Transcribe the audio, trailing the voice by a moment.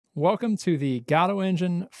Welcome to the Godot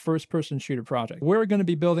Engine first-person shooter project. We're going to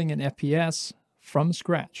be building an FPS from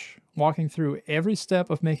scratch, walking through every step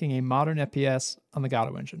of making a modern FPS on the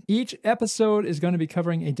Godot Engine. Each episode is going to be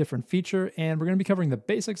covering a different feature, and we're going to be covering the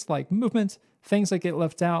basics like movement, things that get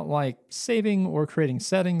left out like saving or creating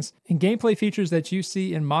settings, and gameplay features that you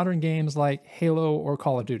see in modern games like Halo or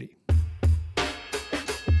Call of Duty.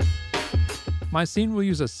 My scene will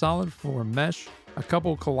use a solid floor mesh, a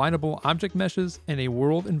couple collidable object meshes, and a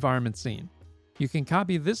world environment scene. You can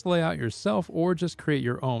copy this layout yourself or just create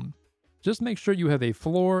your own. Just make sure you have a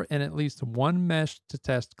floor and at least one mesh to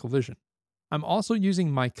test collision. I'm also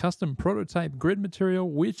using my custom prototype grid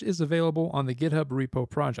material, which is available on the GitHub repo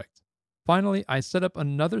project. Finally, I set up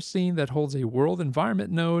another scene that holds a world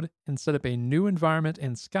environment node and set up a new environment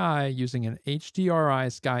and sky using an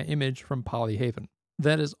HDRI sky image from Polyhaven.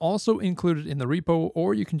 That is also included in the repo,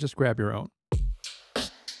 or you can just grab your own.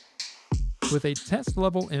 With a test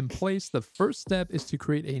level in place, the first step is to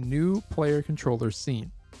create a new player controller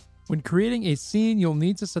scene. When creating a scene, you'll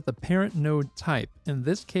need to set the parent node type. In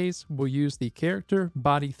this case, we'll use the character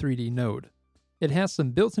body 3D node. It has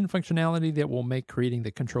some built-in functionality that will make creating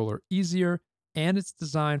the controller easier, and it's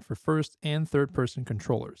designed for first and third person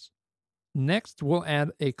controllers. Next, we'll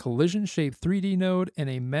add a collision shape 3D node and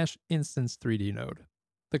a mesh instance 3D node.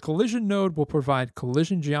 The collision node will provide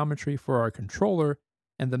collision geometry for our controller,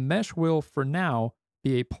 and the mesh will, for now,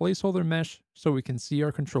 be a placeholder mesh so we can see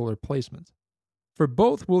our controller placement. For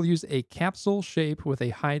both, we'll use a capsule shape with a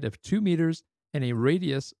height of 2 meters and a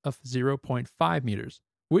radius of 0.5 meters,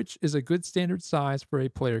 which is a good standard size for a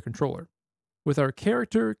player controller. With our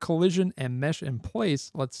character, collision, and mesh in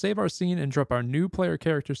place, let's save our scene and drop our new player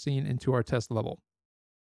character scene into our test level.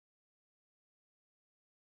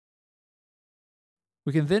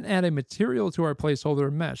 We can then add a material to our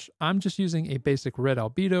placeholder mesh. I'm just using a basic red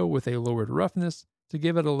albedo with a lowered roughness to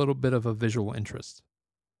give it a little bit of a visual interest.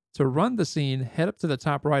 To run the scene, head up to the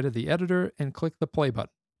top right of the editor and click the play button.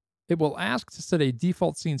 It will ask to set a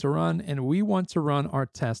default scene to run, and we want to run our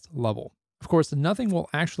test level. Of course, nothing will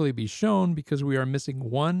actually be shown because we are missing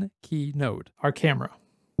one key node, our camera.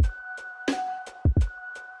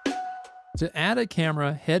 To add a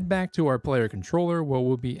camera, head back to our player controller where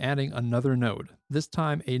we'll be adding another node, this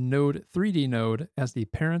time a node 3D node as the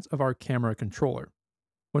parent of our camera controller.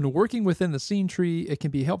 When working within the scene tree, it can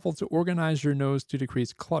be helpful to organize your nodes to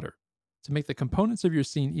decrease clutter, to make the components of your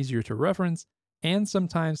scene easier to reference, and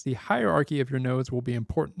sometimes the hierarchy of your nodes will be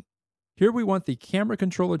important. Here we want the camera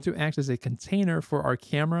controller to act as a container for our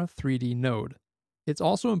camera 3D node. It's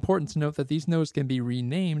also important to note that these nodes can be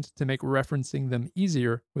renamed to make referencing them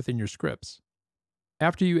easier within your scripts.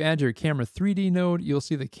 After you add your camera 3D node, you'll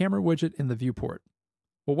see the camera widget in the viewport.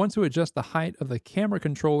 We'll want to adjust the height of the camera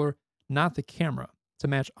controller, not the camera, to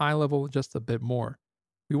match eye level just a bit more.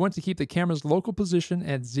 We want to keep the camera's local position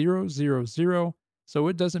at 0, 0, 0 so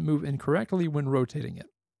it doesn't move incorrectly when rotating it.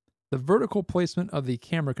 The vertical placement of the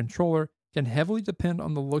camera controller can heavily depend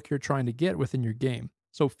on the look you're trying to get within your game,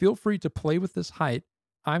 so feel free to play with this height.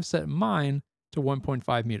 I've set mine to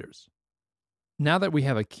 1.5 meters. Now that we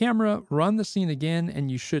have a camera, run the scene again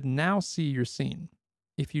and you should now see your scene.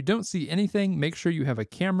 If you don't see anything, make sure you have a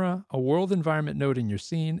camera, a world environment node in your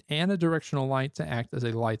scene, and a directional light to act as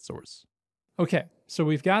a light source. Okay, so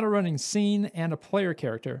we've got a running scene and a player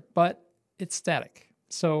character, but it's static.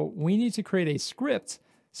 So we need to create a script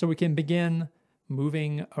so we can begin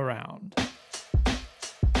moving around.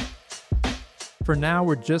 For now,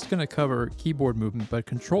 we're just going to cover keyboard movement, but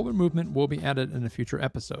controller movement will be added in a future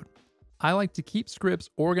episode. I like to keep scripts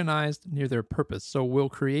organized near their purpose, so we'll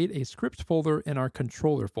create a script folder in our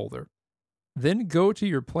controller folder. Then go to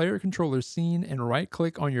your player controller scene and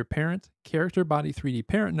right-click on your parent, character body 3D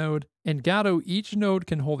parent node. In Godot, each node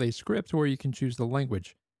can hold a script where you can choose the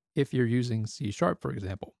language, if you're using C#, for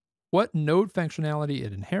example, what node functionality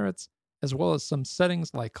it inherits, as well as some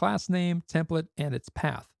settings like class name, template, and its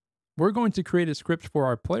path. We're going to create a script for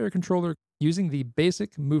our player controller using the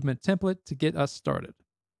basic movement template to get us started.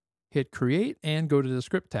 Hit create and go to the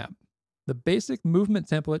script tab. The basic movement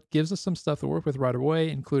template gives us some stuff to work with right away,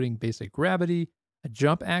 including basic gravity, a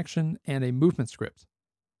jump action, and a movement script.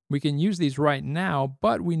 We can use these right now,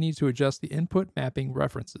 but we need to adjust the input mapping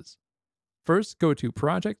references. First, go to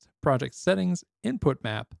Project, Project Settings, Input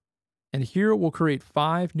Map, and here we'll create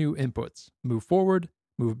 5 new inputs: move forward,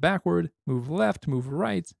 move backward, move left, move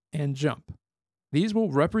right, and jump. These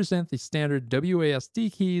will represent the standard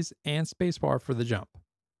WASD keys and spacebar for the jump.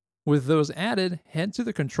 With those added, head to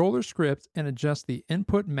the controller script and adjust the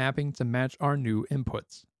input mapping to match our new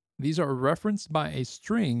inputs. These are referenced by a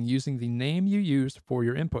string using the name you used for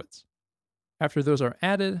your inputs. After those are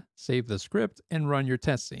added, save the script and run your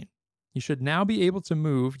test scene. You should now be able to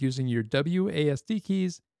move using your WASD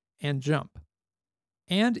keys and jump.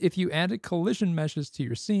 And if you added collision meshes to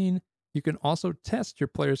your scene, you can also test your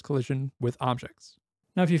player's collision with objects.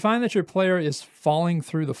 Now, if you find that your player is falling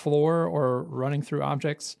through the floor or running through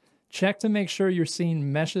objects, check to make sure your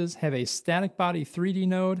scene meshes have a static body 3D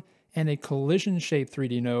node and a collision shape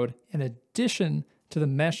 3D node in addition to the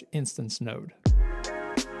mesh instance node.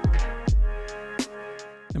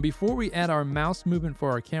 And before we add our mouse movement for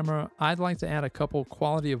our camera, I'd like to add a couple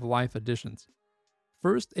quality of life additions.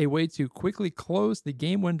 First, a way to quickly close the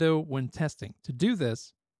game window when testing. To do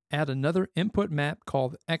this, add another input map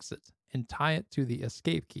called exit and tie it to the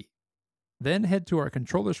escape key. Then head to our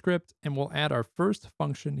controller script and we'll add our first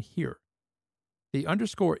function here. The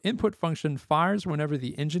underscore input function fires whenever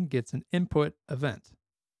the engine gets an input event.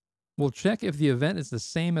 We'll check if the event is the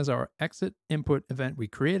same as our exit input event we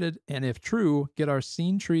created, and if true, get our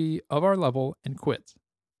scene tree of our level and quit.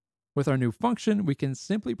 With our new function, we can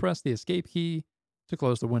simply press the escape key to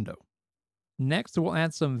close the window. Next, we'll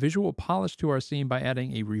add some visual polish to our scene by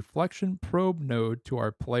adding a ReflectionProbe node to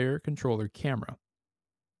our player controller camera.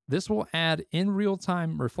 This will add in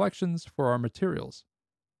real-time reflections for our materials.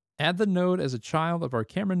 Add the node as a child of our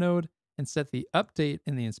camera node and set the update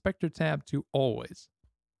in the inspector tab to always.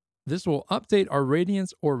 This will update our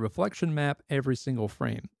radiance or reflection map every single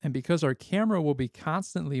frame, and because our camera will be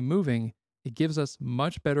constantly moving, it gives us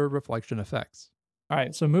much better reflection effects. All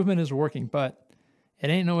right, so movement is working, but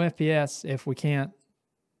it ain't no FPS if we can't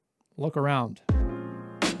look around.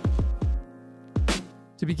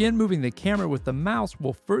 To begin moving the camera with the mouse,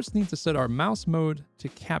 we'll first need to set our mouse mode to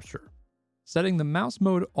capture. Setting the mouse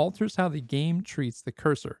mode alters how the game treats the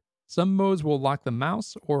cursor. Some modes will lock the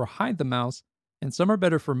mouse or hide the mouse, and some are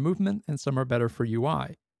better for movement and some are better for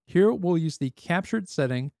UI. Here we'll use the captured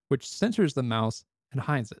setting, which centers the mouse and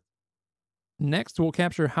hides it. Next, we'll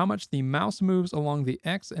capture how much the mouse moves along the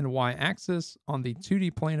X and Y axis on the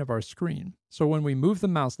 2D plane of our screen. So when we move the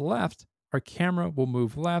mouse left, our camera will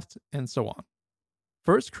move left, and so on.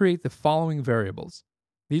 First, create the following variables.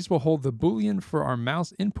 These will hold the Boolean for our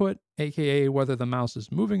mouse input, aka whether the mouse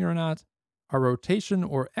is moving or not, our rotation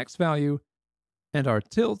or X value, and our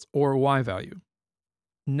tilt or Y value.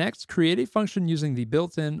 Next, create a function using the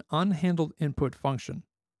built-in unhandled input function.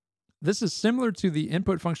 This is similar to the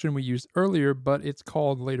input function we used earlier, but it's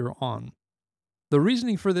called later on. The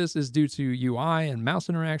reasoning for this is due to UI and mouse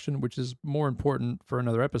interaction, which is more important for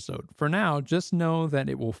another episode. For now, just know that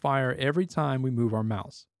it will fire every time we move our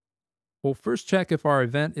mouse. We'll first check if our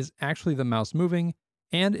event is actually the mouse moving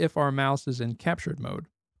and if our mouse is in captured mode.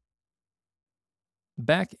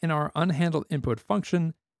 Back in our unhandled input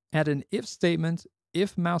function, add an if statement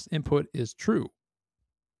if mouse input is true,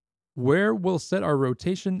 where we'll set our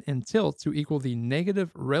rotation and tilt to equal the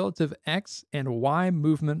negative relative X and Y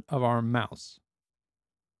movement of our mouse.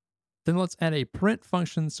 Then let's add a print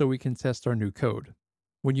function so we can test our new code.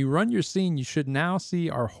 When you run your scene, you should now see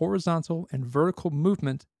our horizontal and vertical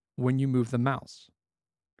movement when you move the mouse.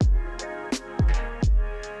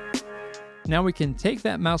 Now we can take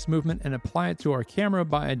that mouse movement and apply it to our camera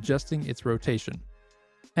by adjusting its rotation.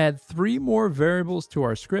 Add 3 more variables to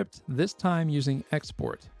our script, this time using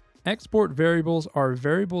export. Export variables are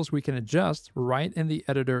variables we can adjust right in the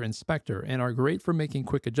editor inspector and are great for making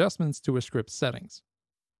quick adjustments to a script settings.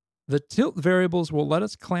 The tilt variables will let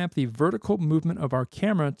us clamp the vertical movement of our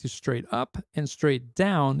camera to straight up and straight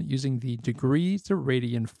down using the degree to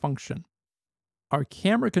radian function. Our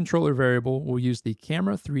camera controller variable will use the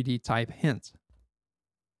camera 3D type hint.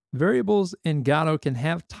 Variables in Godot can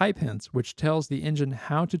have type hints, which tells the engine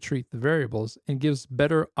how to treat the variables and gives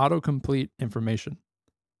better autocomplete information.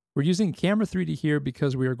 We're using camera 3D here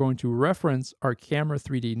because we are going to reference our camera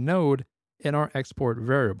 3D node in our export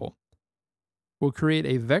variable. We'll create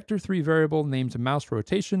a vector3 variable named mouse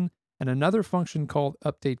rotation and another function called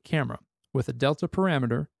update camera with a delta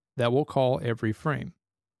parameter that we'll call every frame.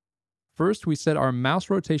 First, we set our mouse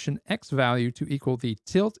rotation X value to equal the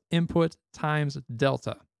tilt input times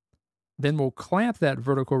delta. Then we'll clamp that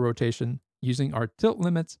vertical rotation using our tilt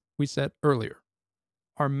limits we set earlier.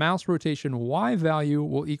 Our mouse rotation Y value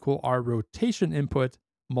will equal our rotation input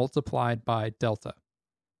multiplied by delta.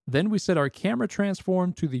 Then we set our camera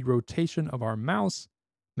transform to the rotation of our mouse.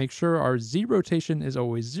 Make sure our Z rotation is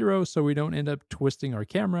always 0 so we don't end up twisting our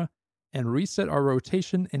camera, and reset our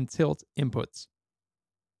rotation and tilt inputs.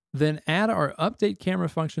 Then add our update camera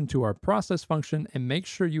function to our process function and make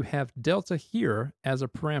sure you have delta here as a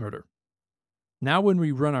parameter. Now when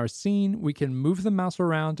we run our scene, we can move the mouse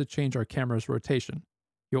around to change our camera's rotation.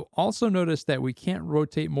 You'll also notice that we can't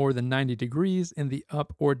rotate more than 90 degrees in the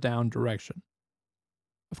up or down direction.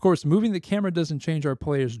 Of course, moving the camera doesn't change our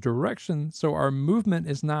player's direction, so our movement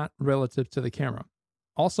is not relative to the camera.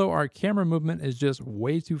 Also, our camera movement is just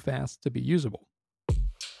way too fast to be usable.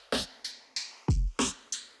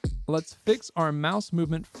 Let's fix our mouse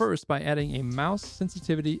movement first by adding a mouse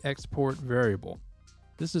sensitivity export variable.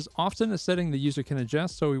 This is often a setting the user can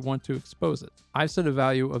adjust, so we want to expose it. I've set a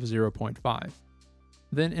value of 0.5.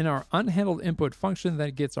 Then in our unhandled input function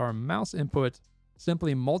that gets our mouse input,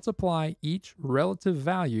 simply multiply each relative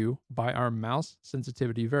value by our mouse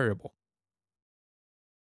sensitivity variable.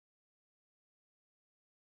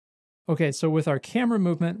 Okay, so with our camera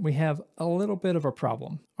movement, we have a little bit of a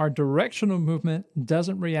problem. Our directional movement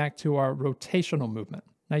doesn't react to our rotational movement.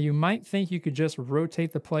 Now you might think you could just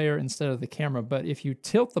rotate the player instead of the camera, but if you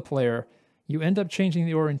tilt the player, you end up changing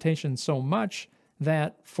the orientation so much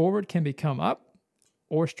that forward can become up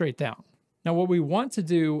or straight down. Now what we want to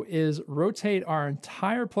do is rotate our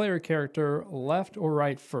entire player character left or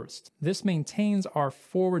right first. This maintains our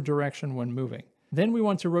forward direction when moving. Then we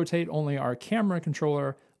want to rotate only our camera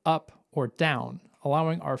controller up or down,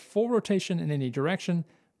 allowing our full rotation in any direction,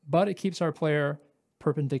 but it keeps our player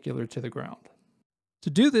perpendicular to the ground. To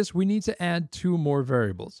do this, we need to add two more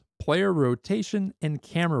variables, player rotation and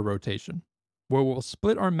camera rotation, where we'll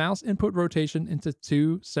split our mouse input rotation into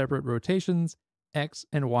two separate rotations, X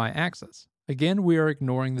and Y axis. Again, we are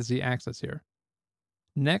ignoring the Z axis here.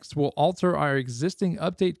 Next, we'll alter our existing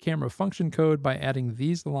update camera function code by adding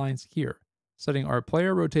these lines here, setting our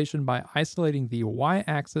player rotation by isolating the Y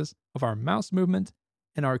axis of our mouse movement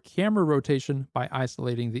and our camera rotation by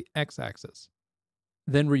isolating the X axis.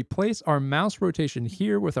 Then replace our mouse rotation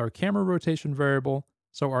here with our camera rotation variable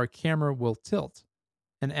so our camera will tilt,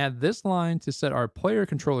 and add this line to set our player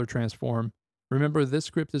controller transform. Remember, this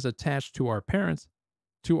script is attached to our parent,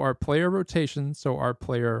 to our player rotation so our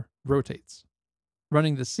player rotates.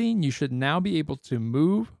 Running the scene, you should now be able to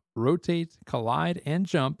move, rotate, collide, and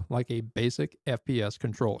jump like a basic FPS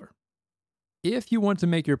controller. If you want to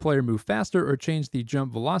make your player move faster or change the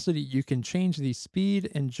jump velocity, you can change the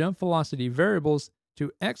speed and jump velocity variables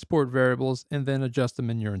to export variables and then adjust them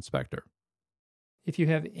in your inspector. If you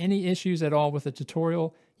have any issues at all with the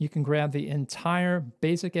tutorial, you can grab the entire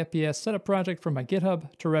basic FPS setup project from my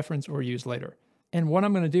GitHub to reference or use later. And what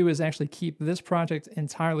I'm going to do is actually keep this project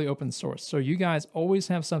entirely open source, so you guys always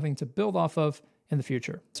have something to build off of in the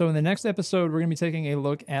future. So in the next episode, we're going to be taking a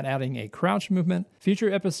look at adding a crouch movement.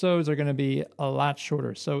 Future episodes are going to be a lot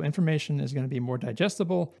shorter, so information is going to be more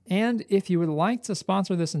digestible. And if you would like to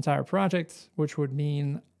sponsor this entire project, which would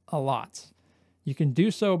mean a lot, you can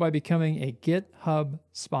do so by becoming a GitHub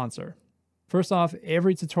sponsor. First off,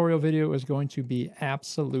 every tutorial video is going to be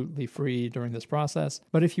absolutely free during this process.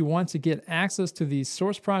 But if you want to get access to these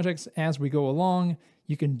source projects as we go along,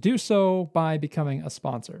 you can do so by becoming a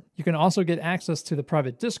sponsor. You can also get access to the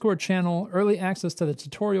private Discord channel, early access to the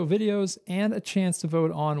tutorial videos, and a chance to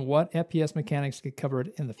vote on what FPS mechanics get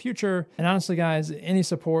covered in the future. And honestly, guys, any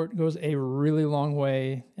support goes a really long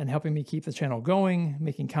way in helping me keep the channel going,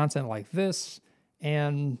 making content like this,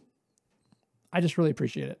 and I just really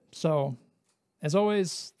appreciate it. So, as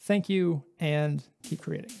always, thank you and keep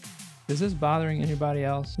creating. Is this bothering anybody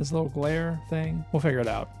else? This little glare thing? We'll figure it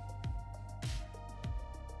out.